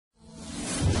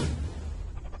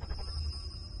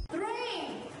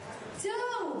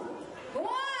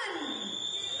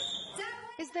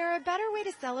there a better way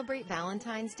to celebrate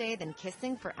Valentine's Day than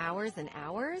kissing for hours and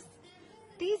hours?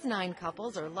 These 9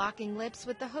 couples are locking lips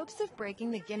with the hopes of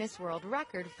breaking the Guinness World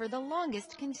Record for the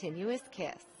longest continuous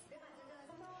kiss.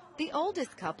 The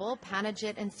oldest couple,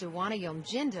 Panajit and Suwanayom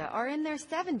Jinda, are in their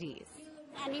 70s.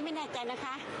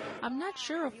 I'm not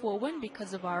sure if we'll win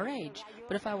because of our age,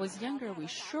 but if I was younger, we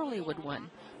surely would win.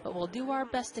 But we'll do our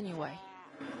best anyway.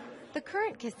 The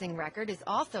current kissing record is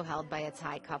also held by a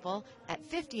Thai couple at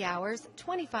 50 hours,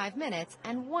 25 minutes,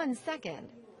 and 1 second.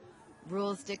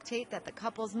 Rules dictate that the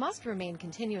couples must remain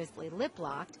continuously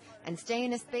lip-locked and stay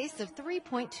in a space of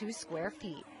 3.2 square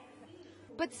feet.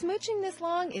 But smooching this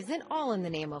long isn't all in the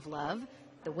name of love.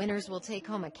 The winners will take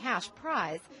home a cash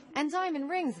prize and diamond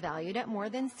rings valued at more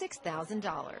than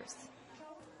 $6,000.